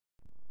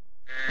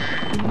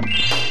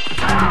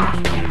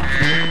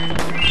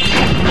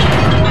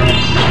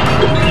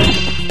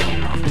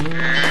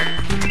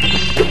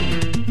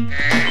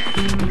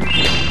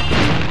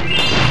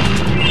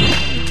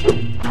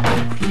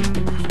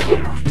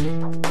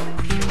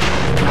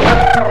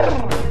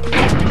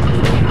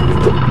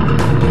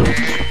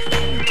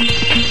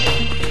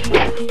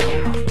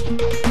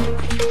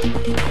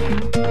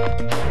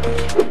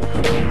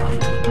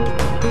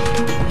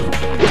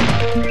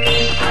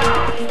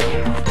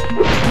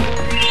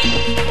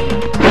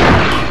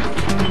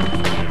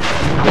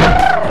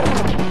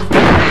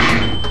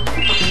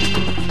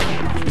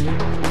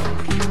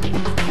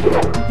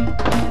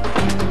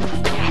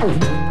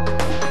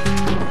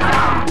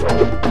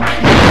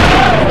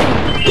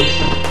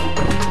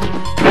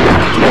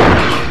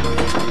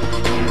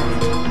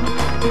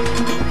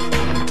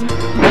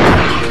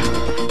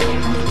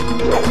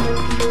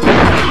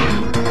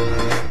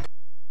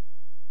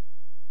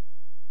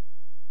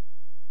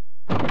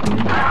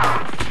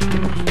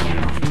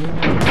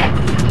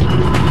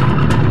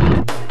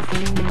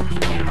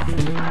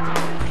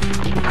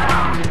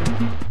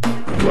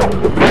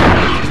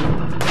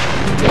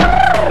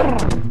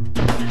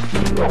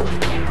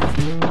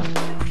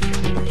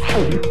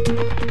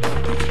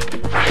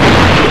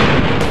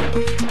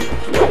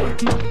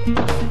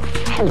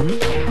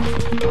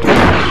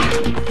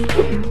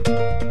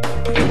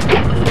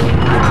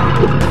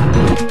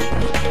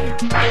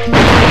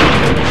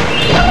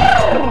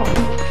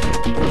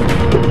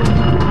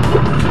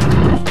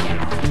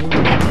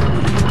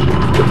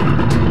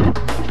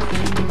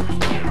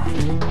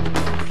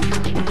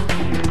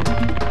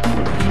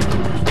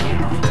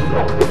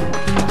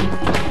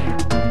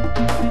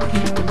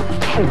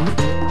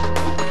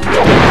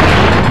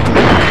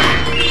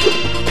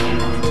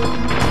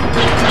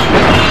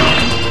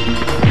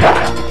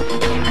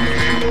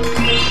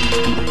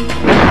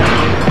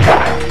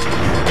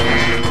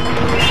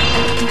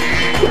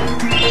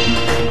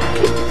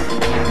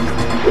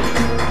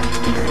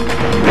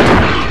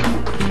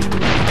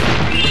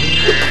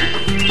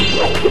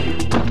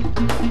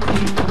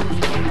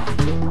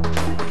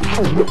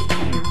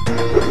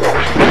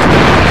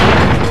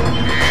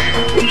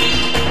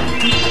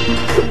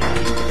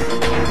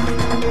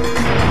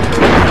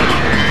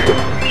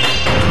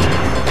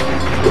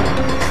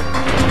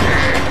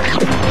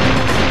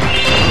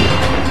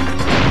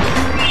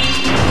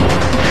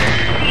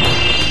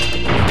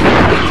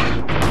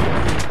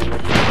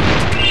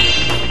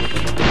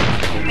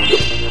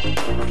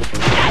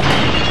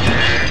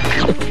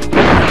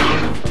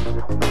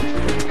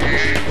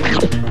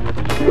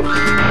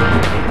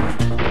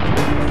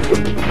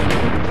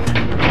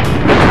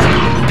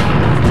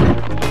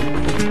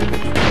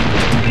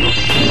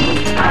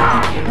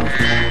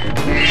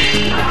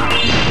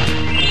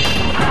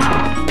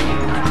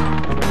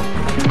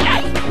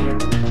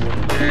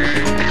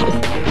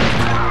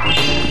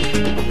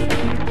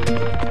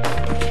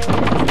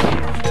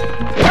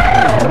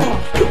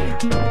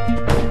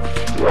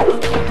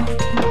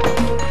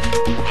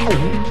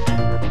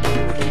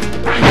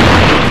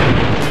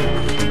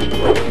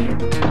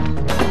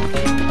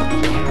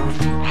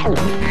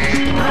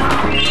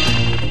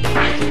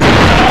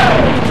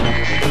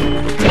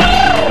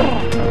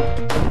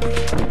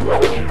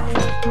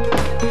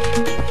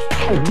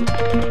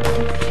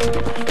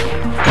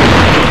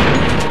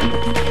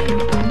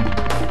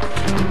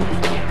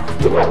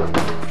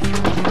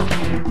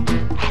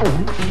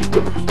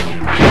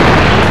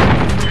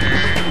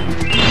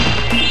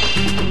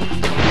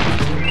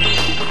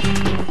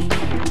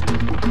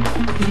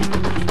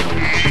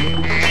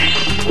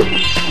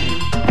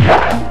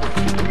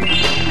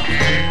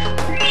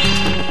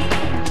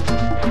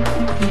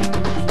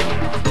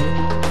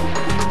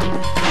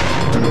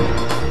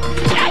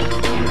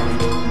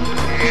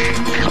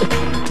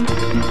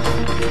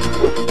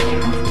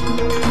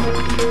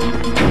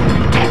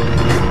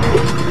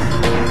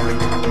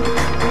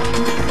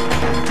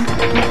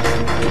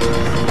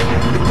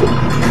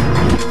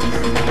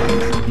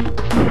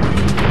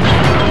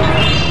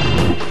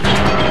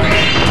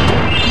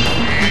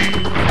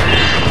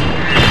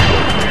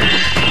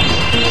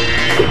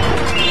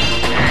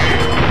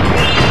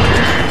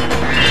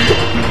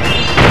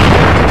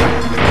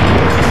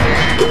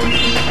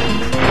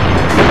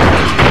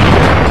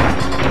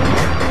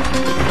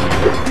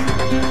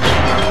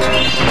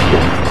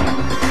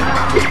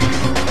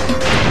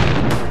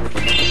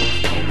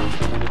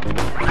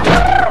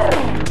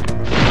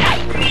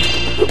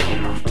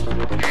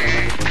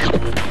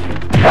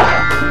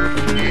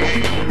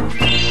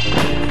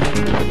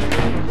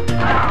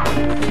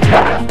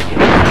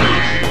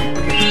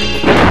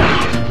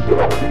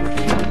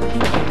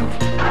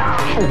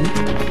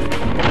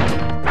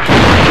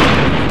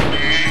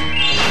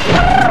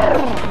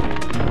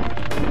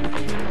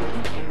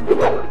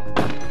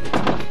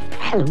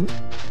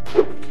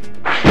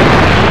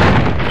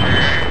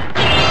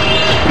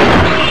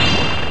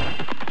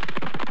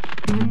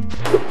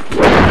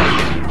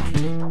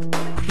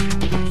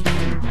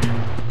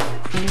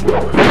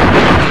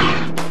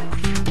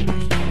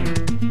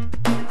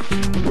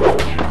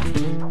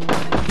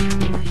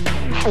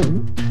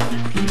Home.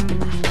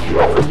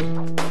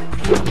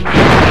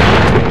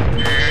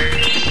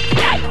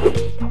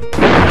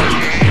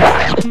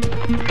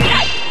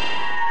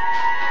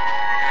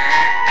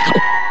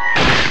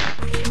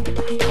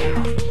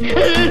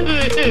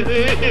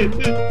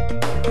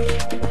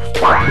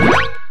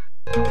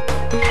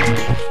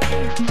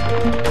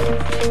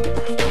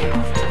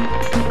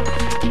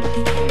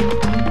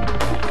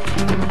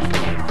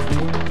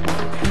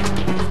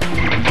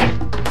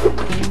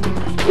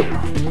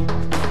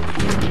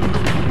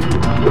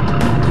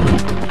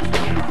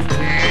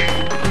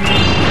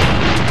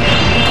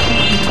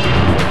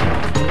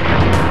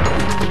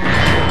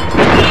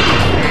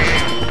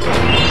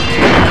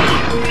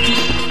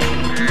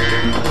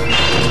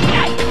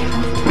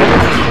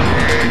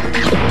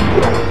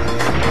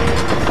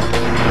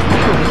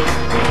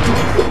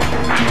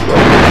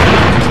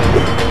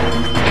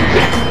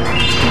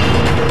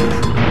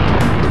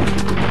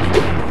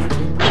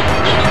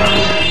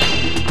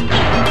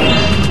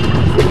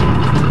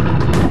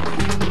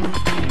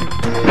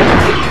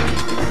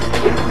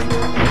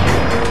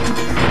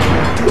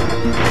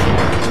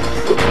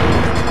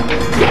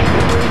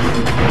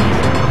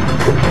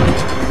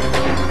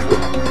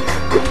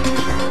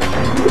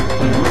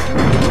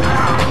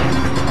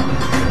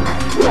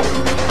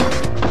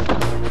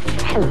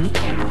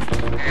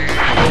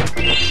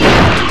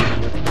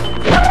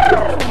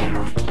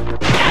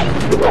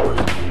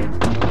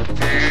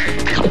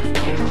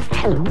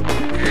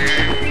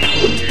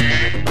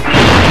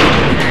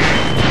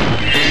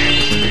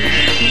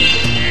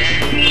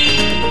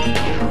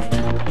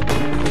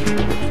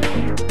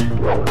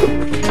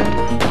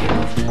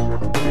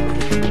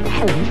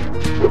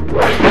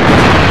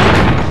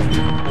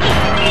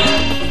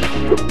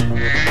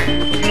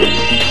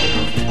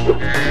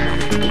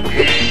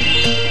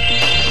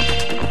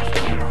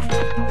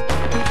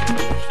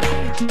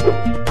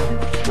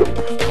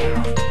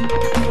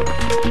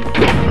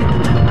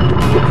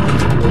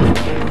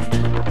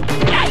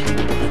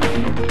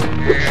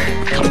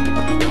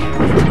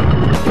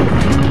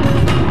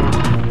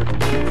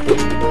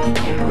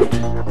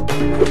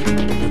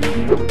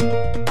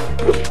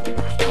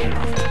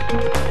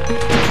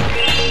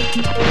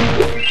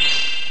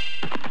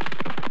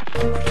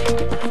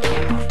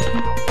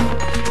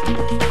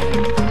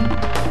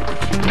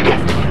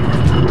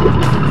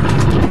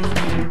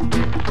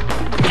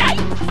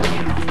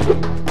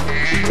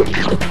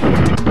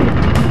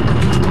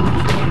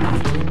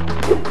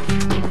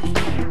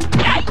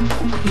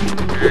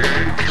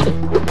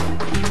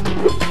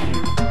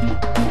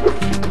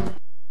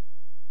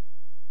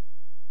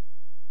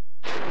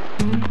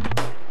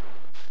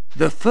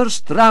 The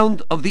first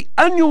round of the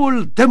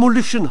annual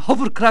demolition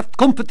hovercraft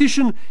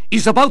competition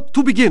is about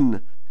to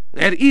begin.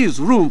 There is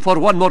room for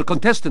one more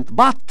contestant,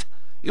 but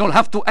you'll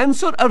have to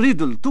answer a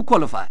riddle to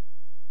qualify.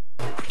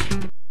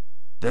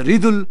 The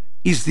riddle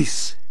is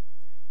this.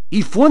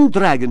 If one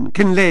dragon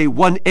can lay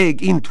one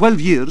egg in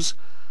 12 years,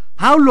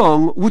 how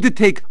long would it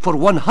take for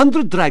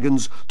 100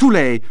 dragons to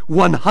lay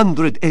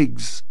 100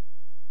 eggs?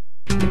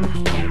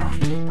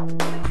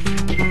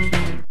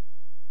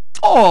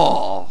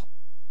 Oh!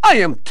 I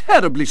am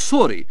terribly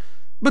sorry,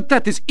 but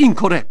that is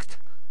incorrect.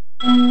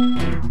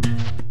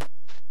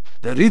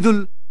 The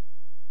riddle...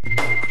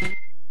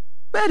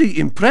 Very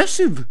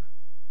impressive.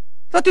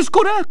 That is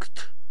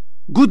correct.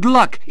 Good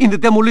luck in the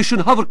demolition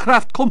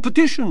hovercraft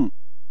competition.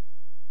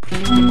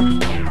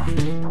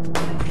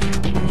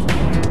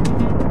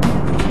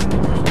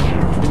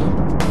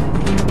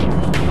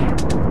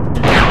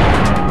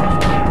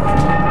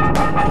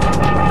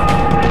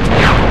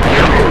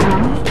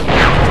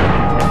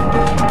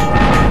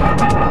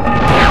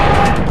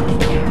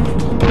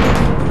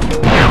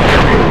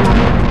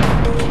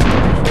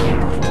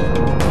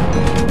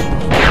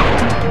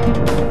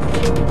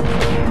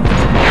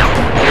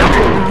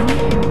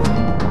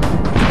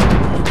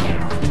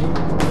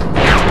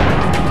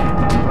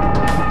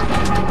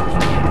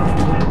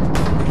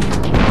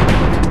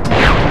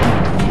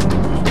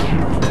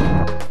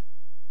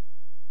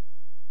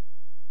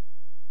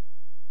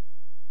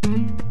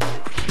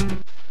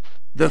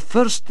 The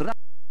first round,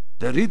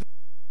 the riddle.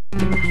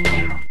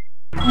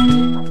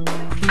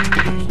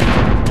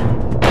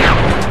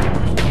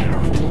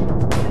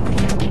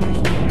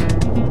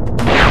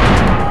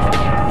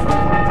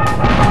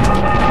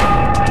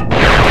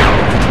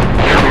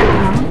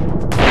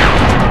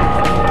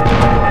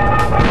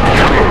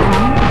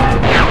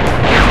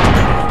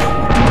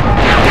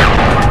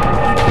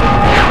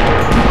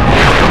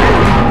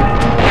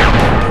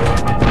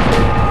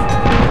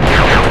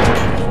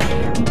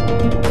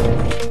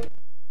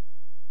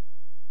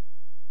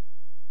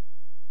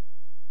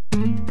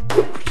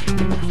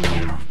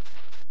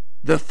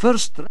 The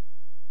first round,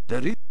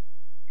 the riddle.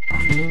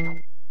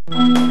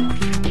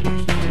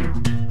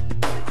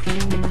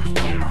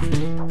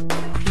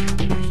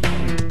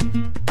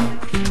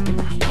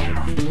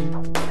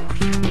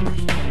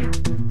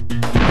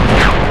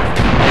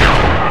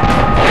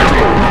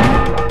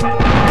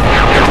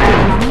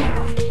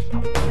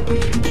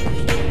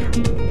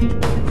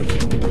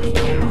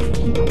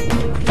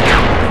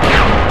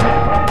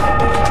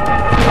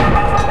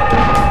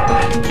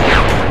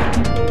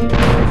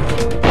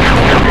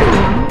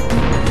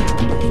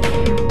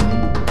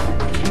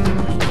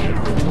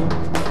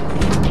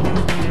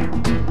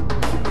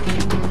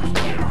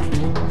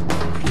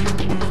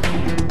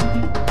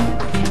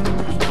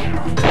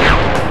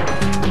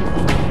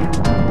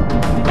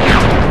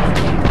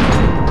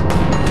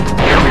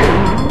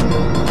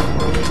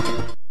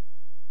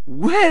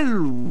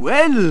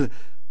 Well,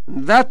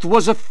 that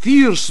was a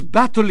fierce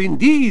battle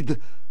indeed.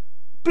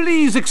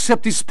 Please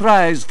accept this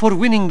prize for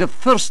winning the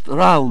first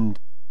round.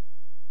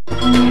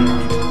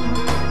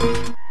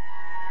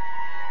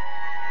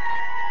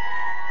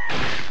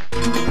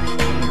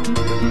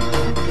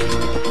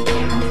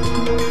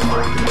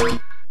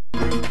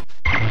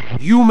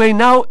 You may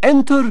now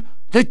enter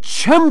the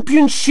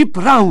championship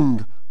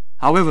round.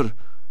 However,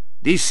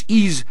 this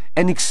is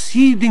an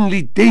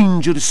exceedingly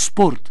dangerous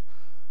sport.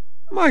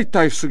 Might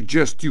I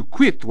suggest you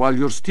quit while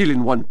you're still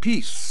in one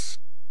piece?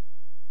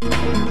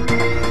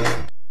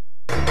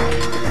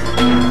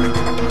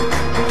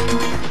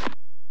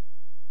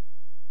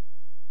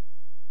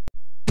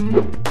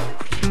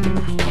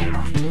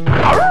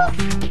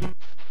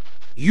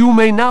 You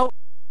may now...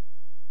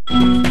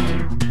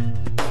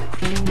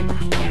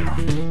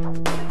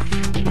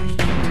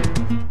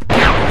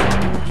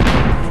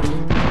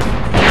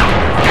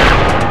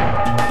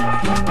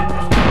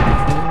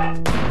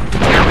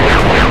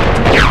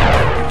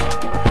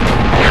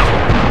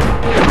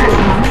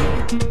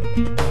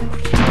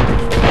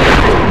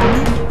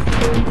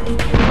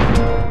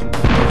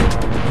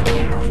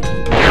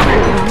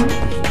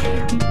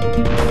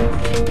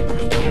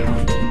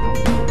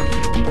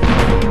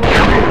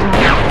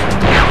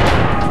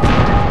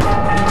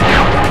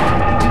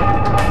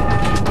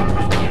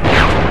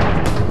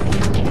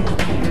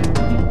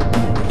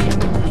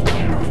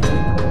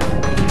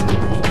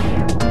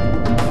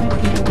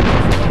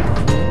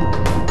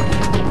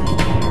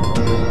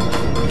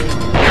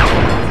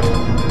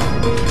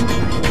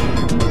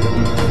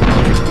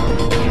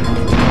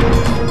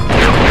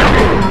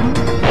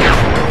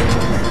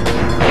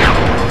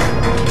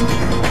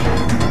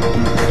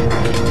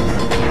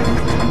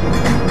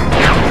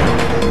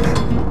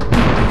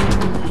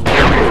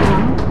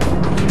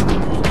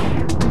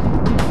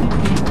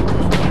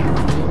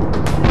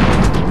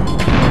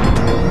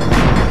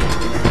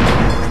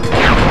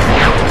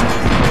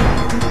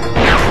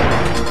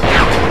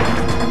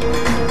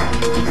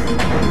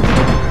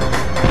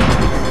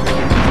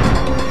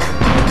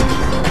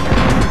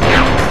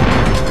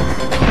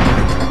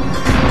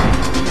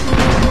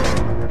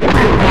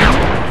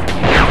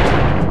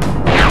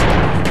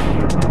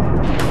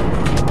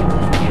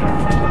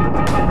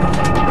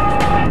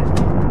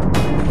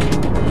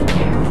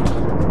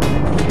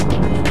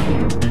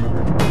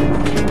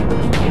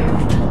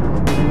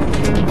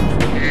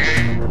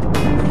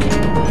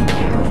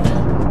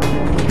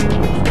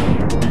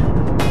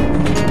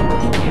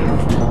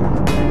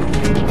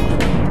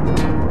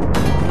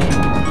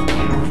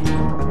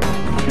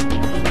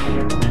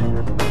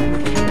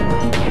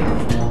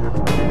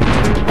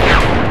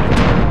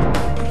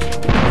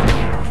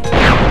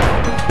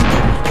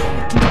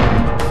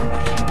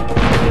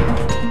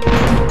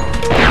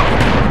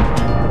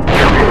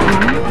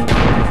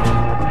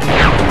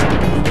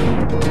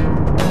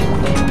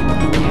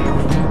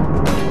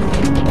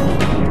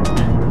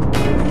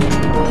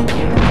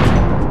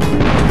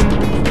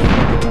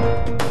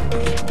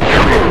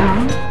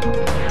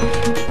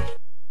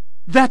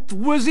 That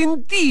was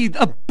indeed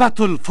a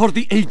battle for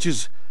the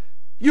ages.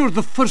 You're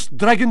the first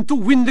dragon to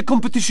win the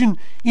competition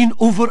in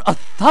over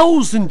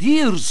 1,000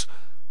 years.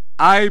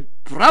 I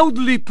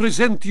proudly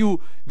present you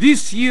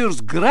this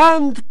year's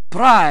grand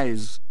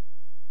prize.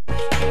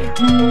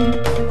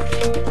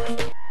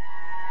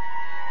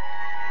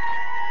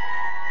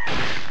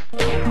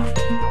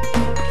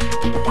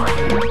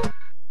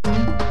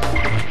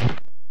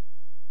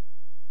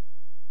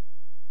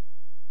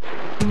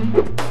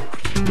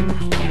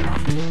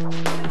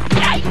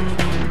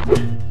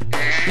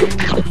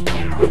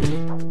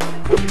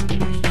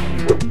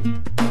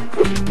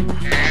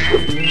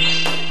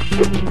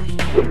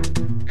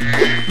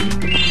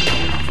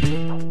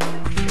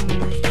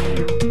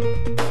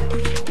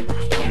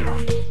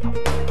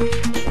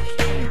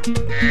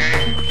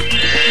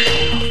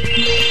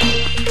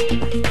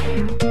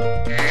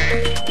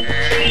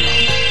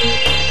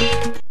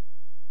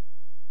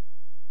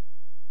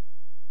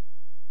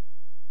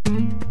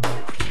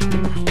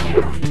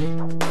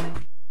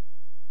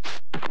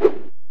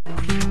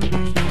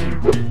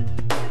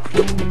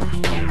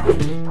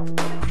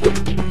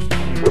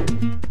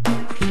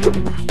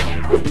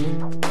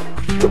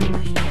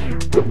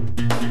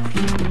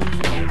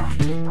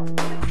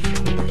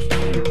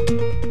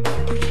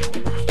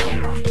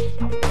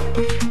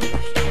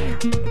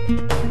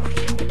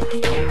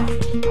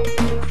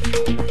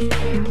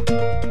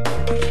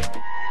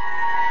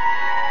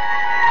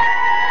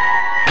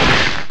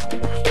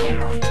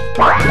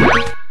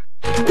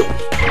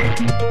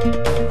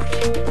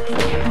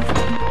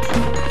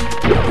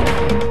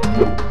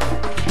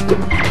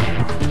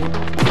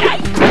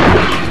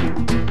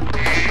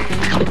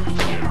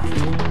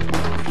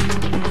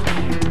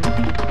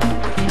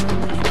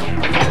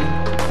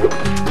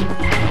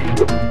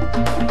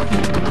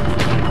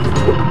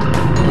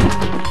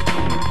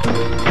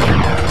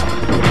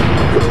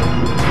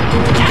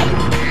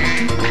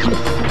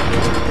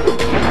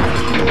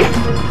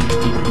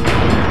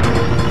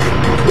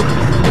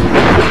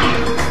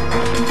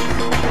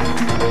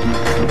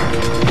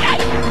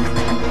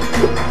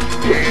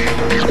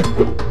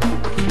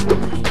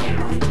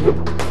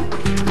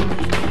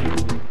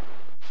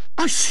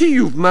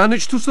 You've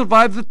managed to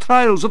survive the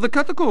trials of the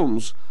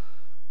catacombs.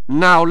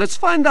 Now let's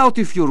find out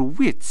if your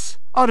wits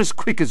are as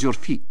quick as your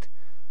feet.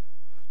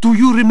 Do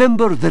you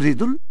remember the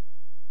riddle?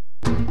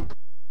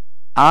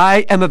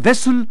 I am a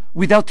vessel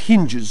without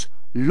hinges,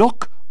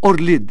 lock or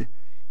lid,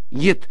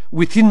 yet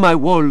within my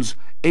walls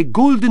a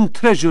golden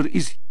treasure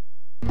is...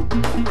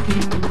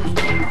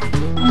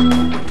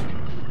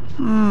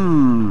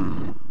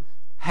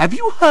 Have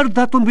you heard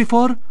that one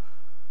before?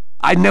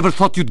 I never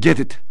thought you'd get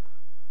it.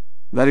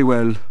 Very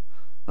well.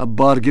 A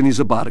bargain is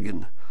a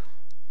bargain.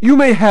 You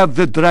may have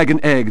the dragon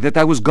egg that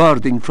I was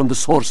guarding from the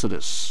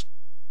sorceress.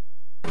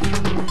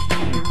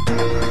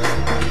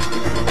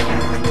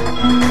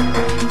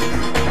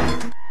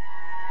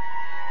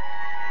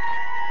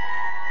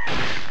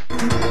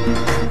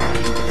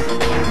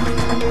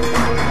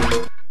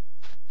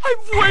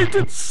 I've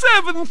waited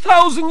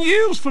 7,000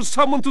 years for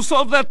someone to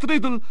solve that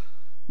riddle.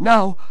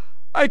 Now,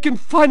 I can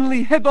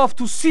finally head off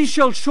to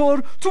Seashell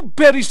Shore to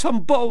bury some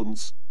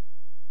bones.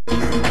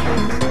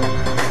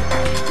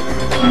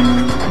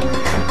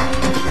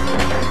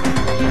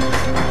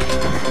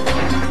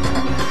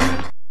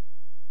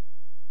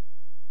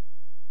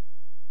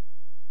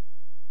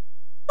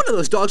 One of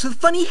those dogs with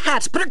funny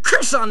hats put a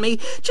curse on me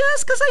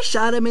just 'cause I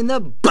shot him in the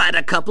butt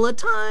a couple of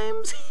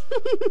times.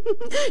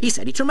 He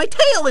said he turned my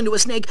tail into a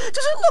snake.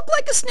 Does it look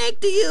like a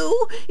snake to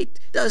you? It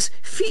does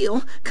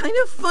feel kind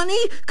of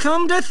funny.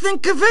 Come to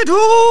think of it,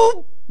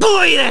 oh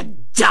boy,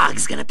 that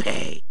dog's gonna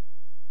pay.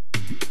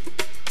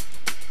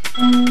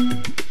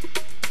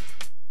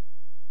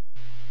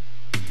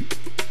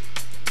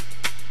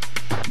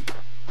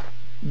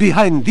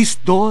 Behind this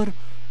door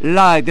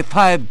lie the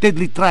 5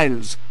 deadly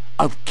trials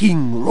of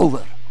King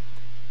Rover.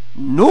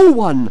 No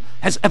one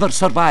has ever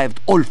survived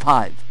all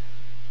 5.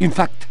 In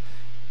fact,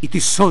 it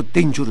is so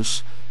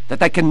dangerous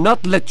that I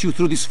cannot let you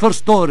through this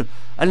first door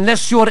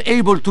unless you are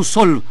able to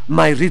solve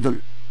my riddle.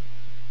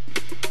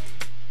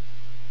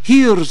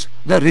 Here's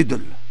the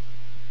riddle.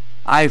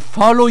 I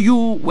follow you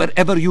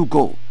wherever you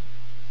go,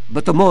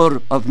 but the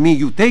more of me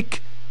you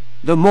take,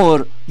 the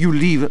more you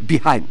leave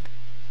behind.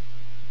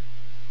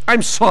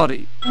 I'm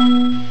sorry.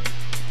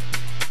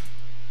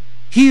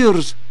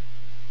 Here's...